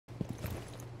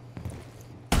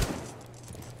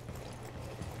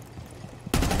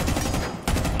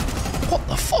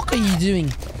fuck are you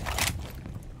doing?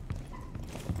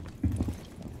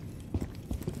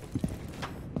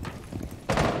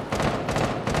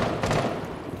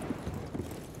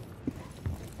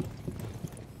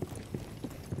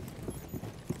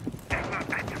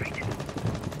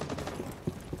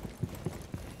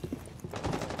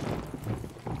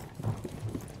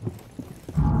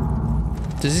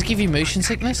 Does this give you motion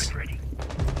sickness?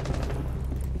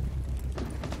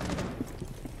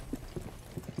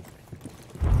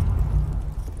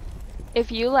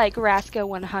 If you like Rasco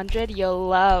 100, you'll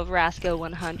love Rasco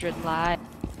 100 Live.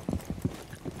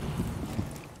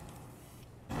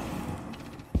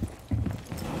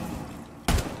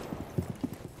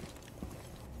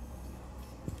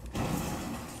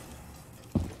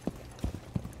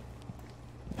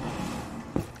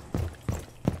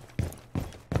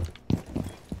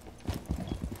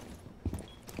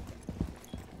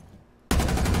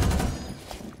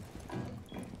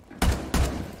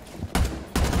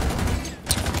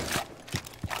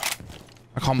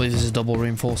 I can't believe this is double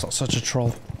reinforced. That's such a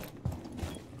troll.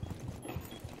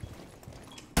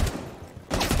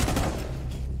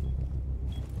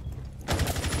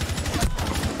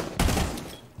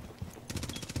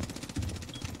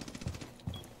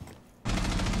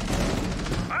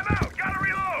 I'm out. Gotta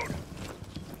reload.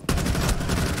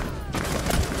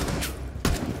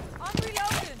 I'm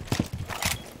reloading.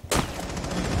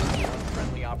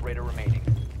 Friendly operator remaining.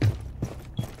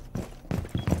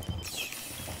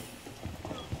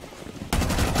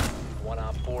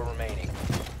 Remaining.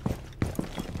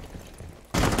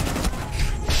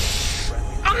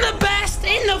 I'm the best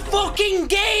in the fucking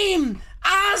game!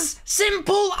 As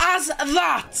simple as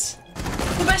that!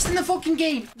 The best in the fucking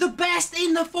game! The best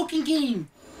in the fucking game!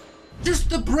 Just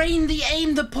the brain, the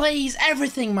aim, the plays,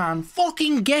 everything, man.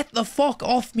 Fucking get the fuck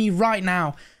off me right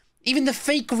now. Even the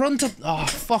fake run to... Oh,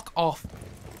 fuck off.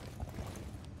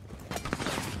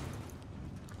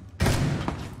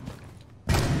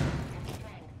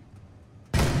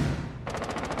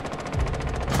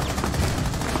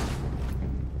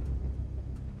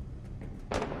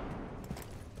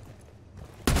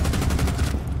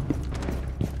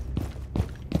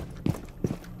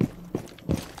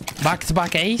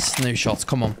 Back-to-back ace? No shots,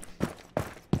 come on.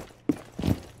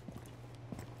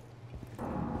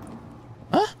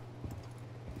 Huh?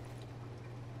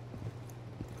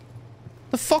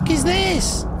 The fuck is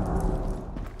this?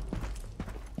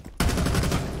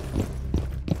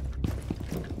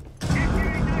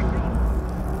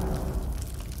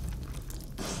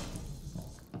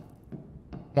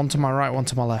 One to my right, one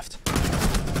to my left.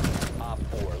 Op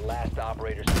 4, last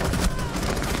operator.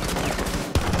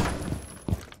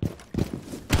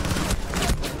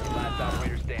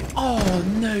 Oh,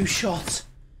 no shot.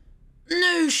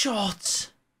 No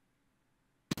shot.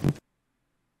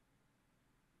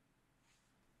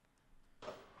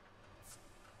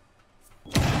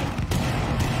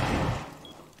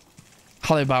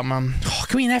 Hello, Batman. Oh,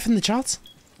 can we an F in the chat?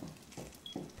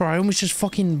 Bro, I almost just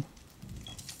fucking...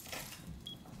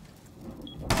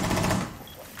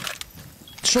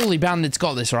 Surely Bandit's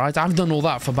got this, right? I've done all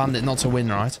that for Bandit not to win,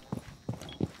 right?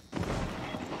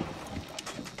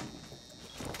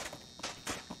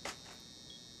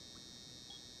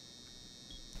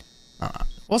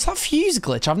 What's that fuse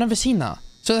glitch? I've never seen that.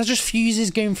 So that's just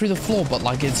fuses going through the floor, but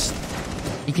like it's...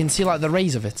 You can see like the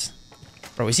rays of it.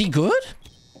 Bro, is he good?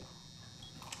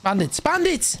 Bandits!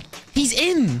 Bandits! He's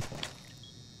in!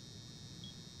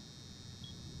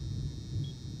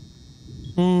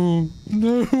 Oh,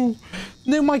 no.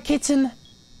 No, my kitten.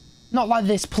 Not like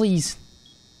this, please.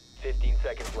 15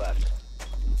 seconds left.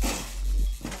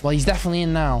 Well, he's definitely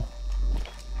in now.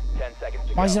 10 seconds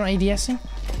to Why go. is he not ADSing?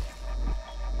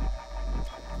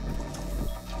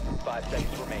 5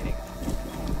 seconds remaining.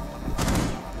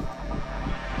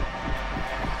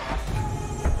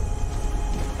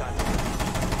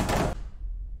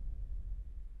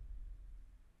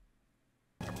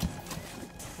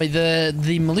 Wait,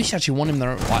 the militia actually won him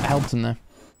there, like helped him there.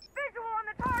 Visual on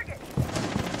the target.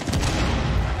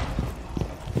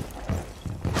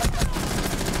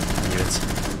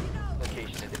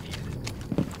 Location is defused.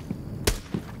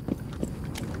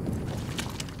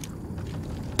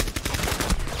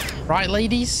 Right,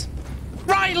 ladies?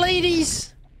 Right,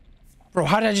 ladies? Bro,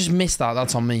 how did I just miss that?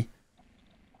 That's on me.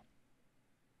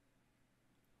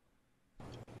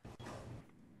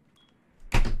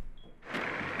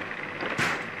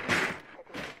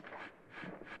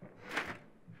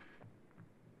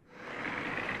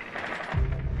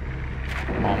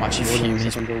 Oh, I'm actually fuming.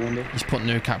 He's put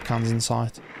no cap cans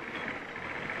inside.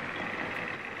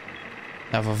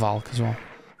 They have a Valk as well.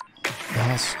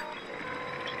 Yes.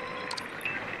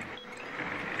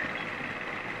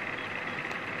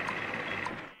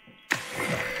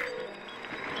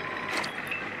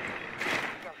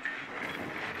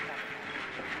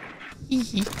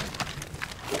 Loading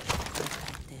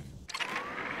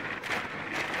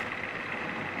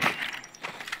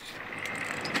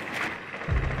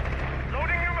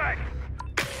your mag.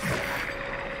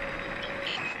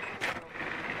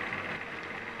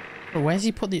 Bro, where's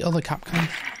he put the other Capcom?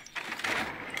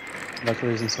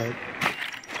 Valkyrie's inside.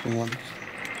 In one.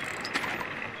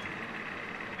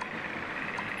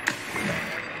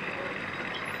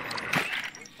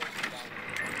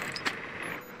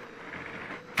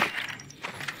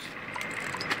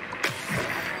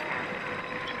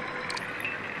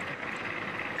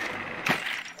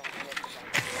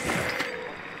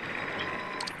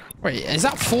 Wait, is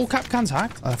that 4 Capcans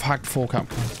hacked? I've hacked 4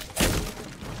 Capcans.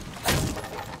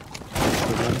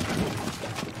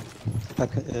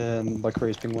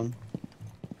 Valkyrie's ping one.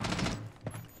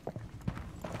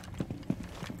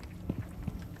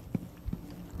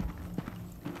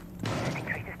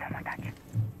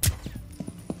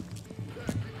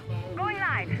 Going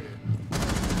live.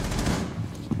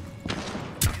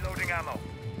 Reloading ammo.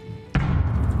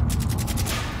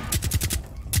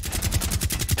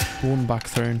 One back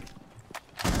thrown.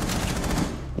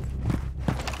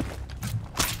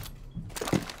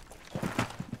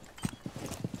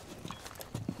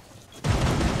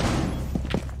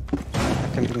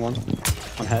 Camping one.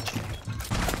 On hatch.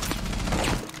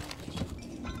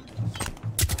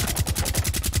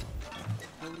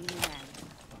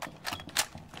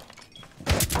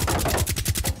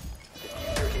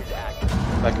 Diffuser is active.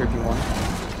 Valkyrie ping one.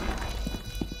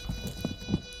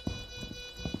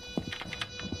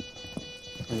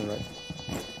 On your right.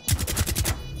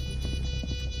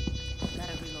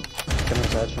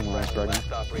 Camping's hatch and last dragon.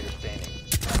 Last operator standing.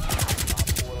 Op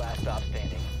 4 last stop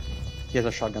standing. He has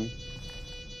a shotgun.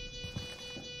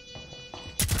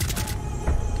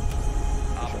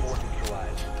 Op 4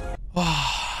 neutralized.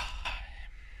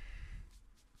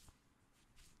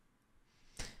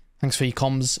 Thanks for your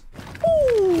comms.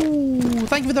 Ooh,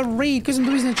 thank you for the raid. Because I'm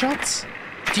losing the chats.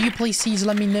 Do you play Siege?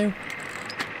 Let me know.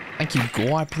 Thank you,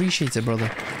 Go. I appreciate it, brother.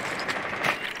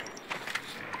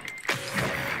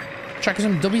 Check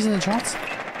some dubbies in the chat.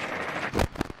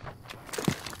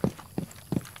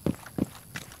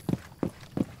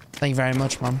 Thank you very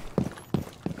much, man.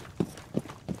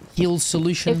 Heal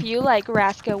solution. If you like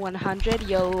Rasco 100,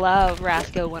 you'll love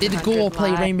Rasco 100. Did Go play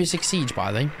Live. Rainbow Six Siege,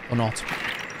 by the way, or not?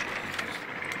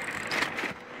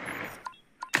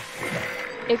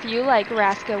 If you like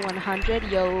Rasco 100,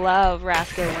 you'll love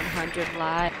Rasco 100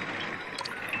 Live.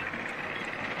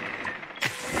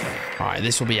 Alright,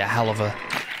 this will be a hell of a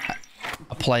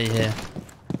play here.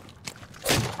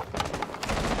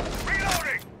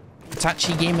 Reloading.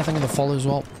 Tachi game, I think, on the follow as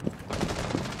well.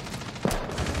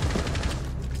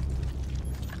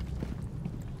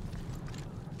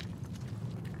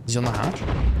 Is he on the hatch?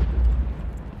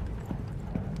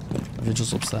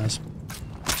 Vigil's upstairs.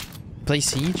 Play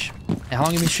Siege? Hey, how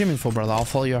long have you been streaming for, brother? I'll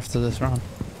follow you after this round.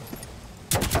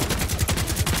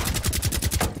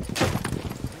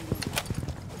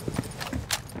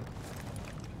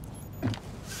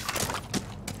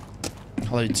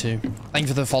 Hello, too. Thank you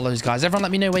for the follows, guys. Everyone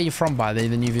let me know where you're from, by the way,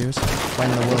 the new viewers. Where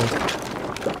in the world.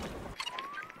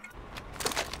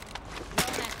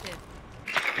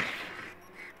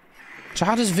 So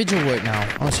how does Vigil work now?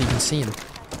 Oh, so you can see him.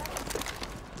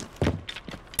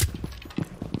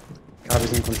 Cav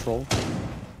is in control.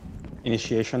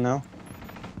 Initiation now.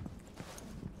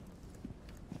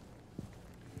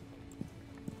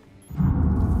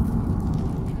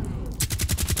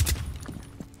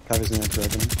 Cav is in a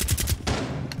dragon.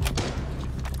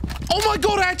 Oh my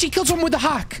god, I actually killed someone with the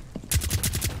hack!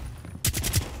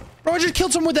 Bro, I just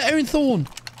killed someone with their own thorn.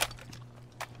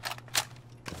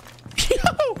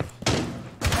 Yo!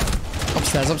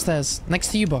 Upstairs, upstairs. Next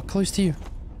to you, Buck. Close to you.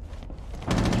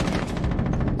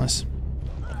 Nice.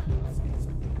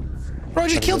 Bro, I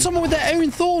just killed someone with their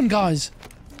own thorn, guys.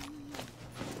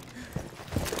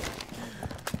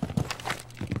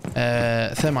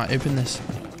 Thermite, open this.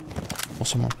 Or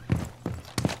someone.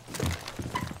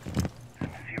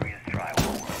 Serious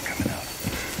drywall work coming up.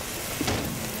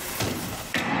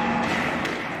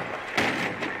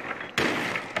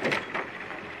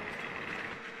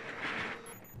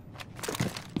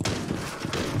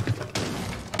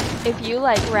 If you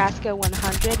like Rasco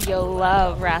 100, you'll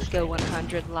love Rasco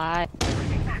 100 Live.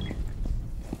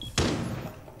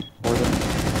 Order.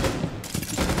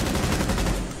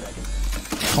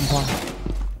 Compound.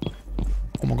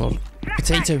 Oh my god.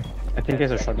 Potato. I think he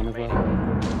has a shotgun as well.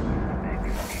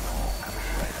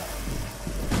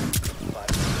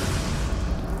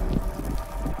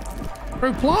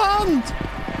 Bro, plant!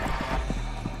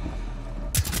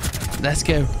 Let's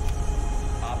go.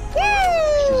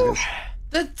 Jesus.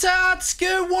 The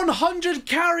Tatsuko 100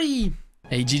 carry.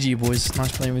 Hey, GG boys.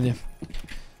 Nice playing with you.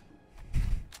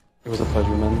 It was a pleasure,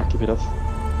 man. Keep it up.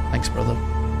 Thanks, brother.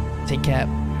 Take care.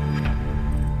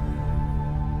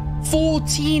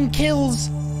 14 kills,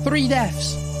 3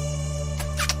 deaths.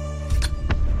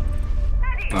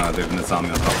 They've been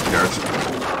Zowie on top of the garage.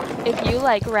 If you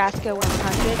like Rasco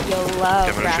 100, you'll love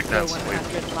Give it a shake Rasco dance,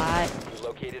 100 live. You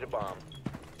located a bomb.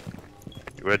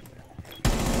 You would.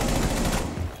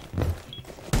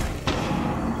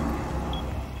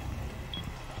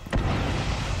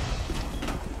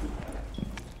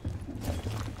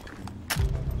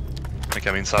 I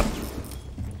come inside.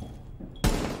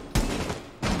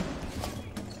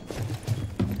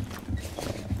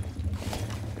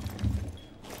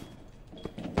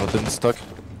 Not in stock.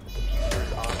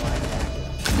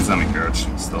 Zowie garage,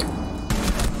 still.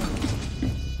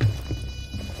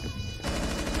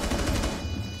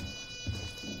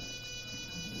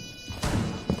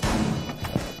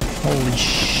 Holy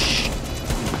sh!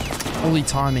 Holy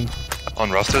timing. On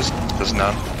rosters, there's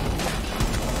none.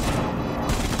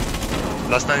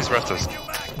 Last night is rosters.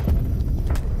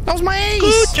 That was my ace!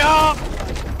 Good job!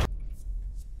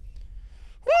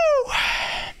 Woo!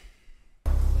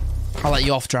 I'll let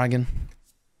you off, Dragon.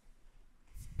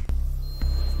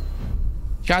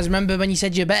 You guys remember when you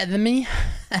said you're better than me?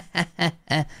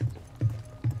 Okay,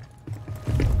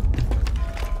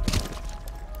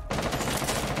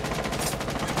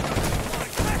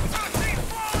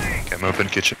 I'm open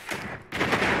kitchen.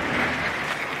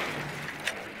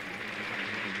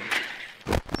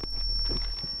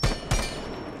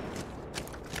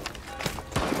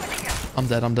 I'm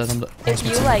dead, I'm dead, I'm dead. If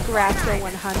you like Rasco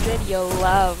 100, you'll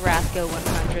love Rasco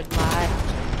 100 live.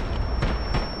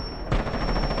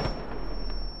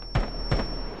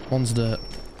 One's dirt.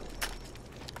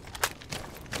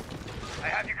 I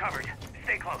have you covered.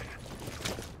 Stay close.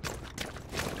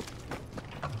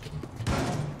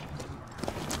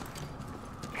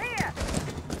 Here.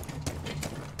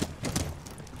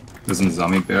 There's a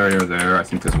Zowie barrier there. I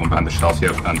think there's one behind the shelf.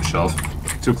 Yeah, behind the shelf.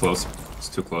 Too close. It's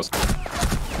too close.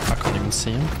 I can't even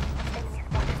see him.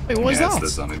 Wait, what is Yeah, that?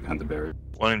 it's the Zowie behind the barrier.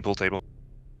 One in pool table.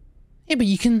 Yeah, but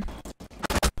you can...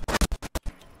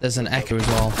 There's an echo as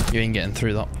well. You ain't getting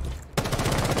through that.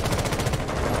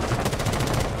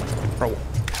 Bro. Hey.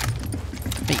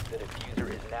 The diffuser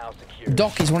is now secure.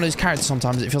 Doc is one of those characters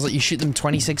sometimes. It feels like you shoot them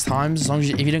 26 times. As long as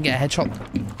if you don't get a headshot,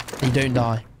 you don't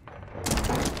die.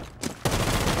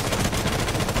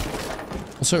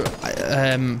 Also,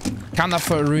 count that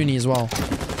for Rooney as well.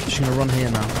 She's gonna run here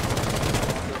now.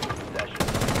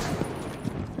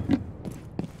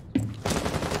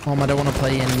 I don't want to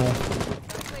play anymore.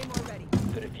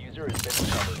 The diffuser has been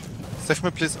recovered. Save me,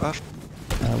 please, Ash.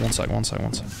 One sec. I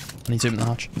need to open the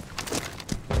hatch.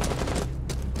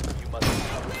 You must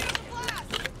recover the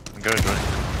diffuser. I'm going, Johnny.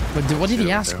 But what did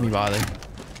he ask me, by the way?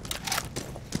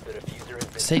 The diffuser has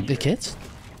been Take the secured. kit?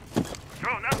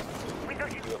 Drone up. Window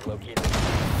You have located the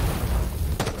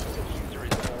diffuser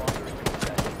is no longer in your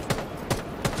possession.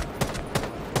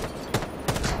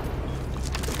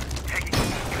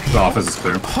 The office is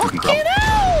clear. You can drop.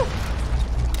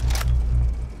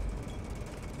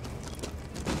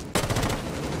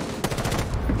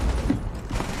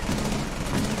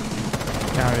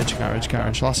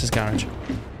 Garage. Last is garage.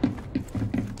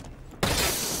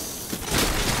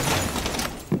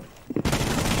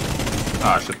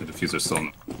 Ah, shit, the diffuser's still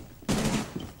in.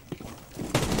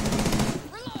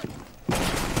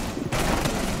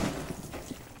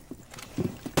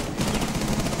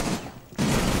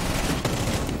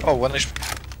 Oh, one HP.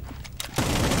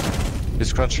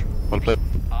 It's crunch. Well played.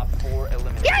 Op 4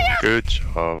 eliminated. Good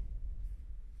job.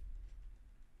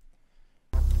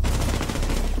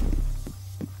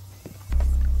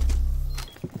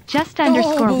 Just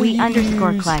underscore we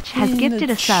underscore clutch has gifted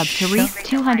a sub to Reese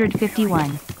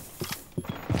 251.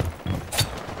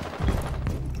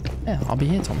 Yeah, I'll be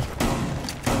here, Tommy.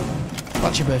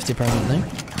 That's your birthday present, no?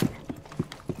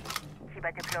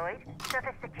 Shiba deployed.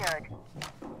 Surface secured.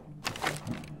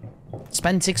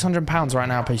 Spend £600 right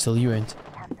now, Postal. You won't.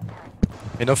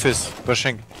 In office,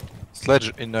 pushing.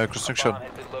 Sledge in construction. Bomb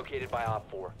has been located by Op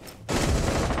 4.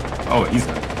 Oh, he's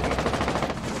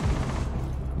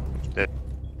Dead.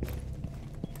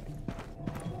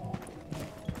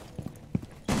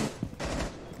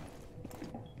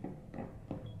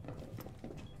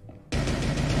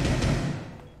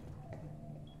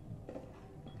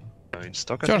 In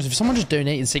stock. To be honest, if someone just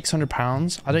donated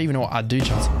 £600, I don't even know what I'd do,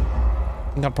 chat.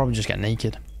 I think I'd probably just get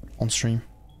naked on stream.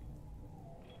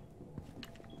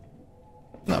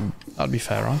 That'd be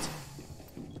fair, right?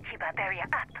 Shiba barrier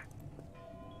up.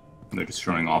 They're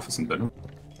destroying office and bedroom.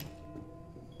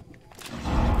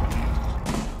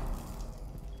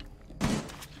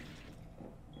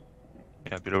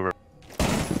 Yeah, below.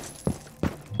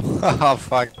 Haha,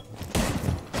 fuck.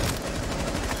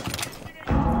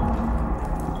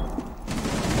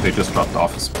 They just dropped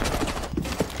office.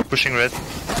 Pushing red.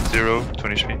 0,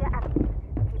 23.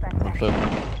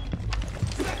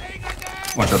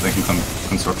 Watch out, they can come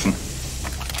construction.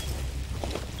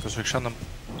 Construction.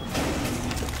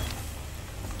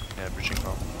 Yeah, bridging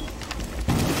now.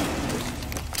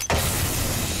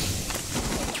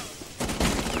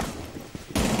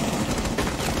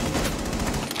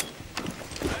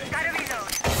 Gotta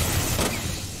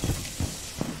reload.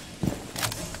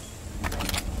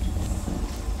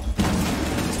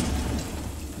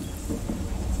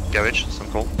 Garage, some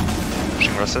coal.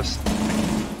 Pushing recess.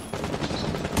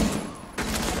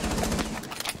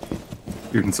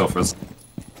 You can self res.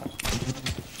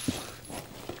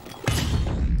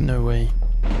 No way.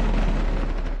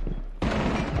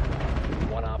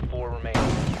 1 op 4 remaining.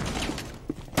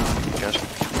 Cash.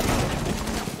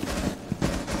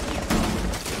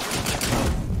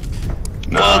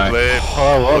 Nah, Play.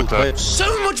 Oh, well Good, played.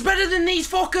 So much better than these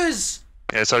fuckers!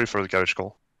 Yeah, sorry for the garage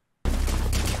call.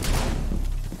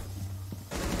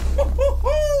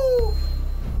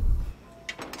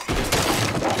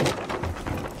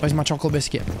 Where's my chocolate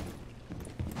biscuit?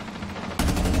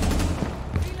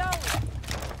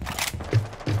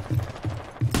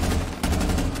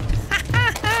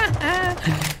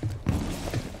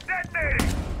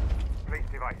 Detonating! Release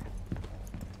device.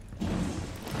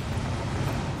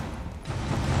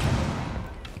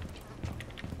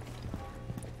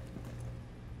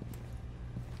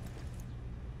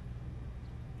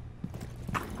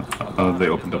 they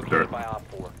opened up dirt. By op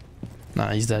 4. Nah,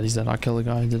 he's dead, he's dead. I killed the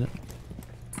guy who did it.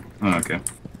 Oh, okay.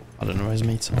 I don't know where his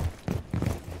mates are.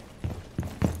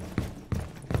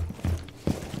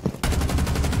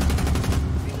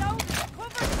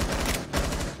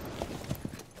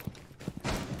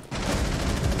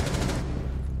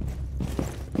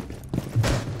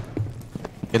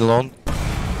 In alone.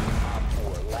 Op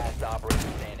 4, last operator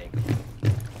standing.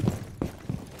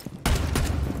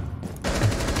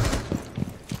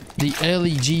 The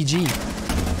early GG.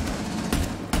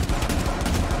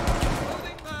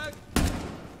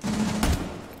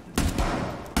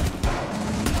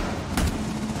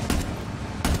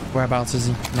 Whereabouts is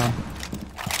he? No.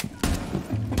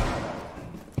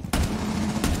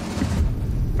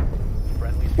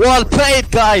 Well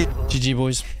played, guys! GG,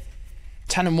 boys.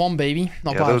 10 and 1, baby.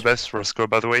 Not Yeah, that was bad. best for a score,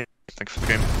 by the way. Thanks for the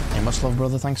game. Hey, much love,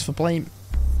 brother. Thanks for playing.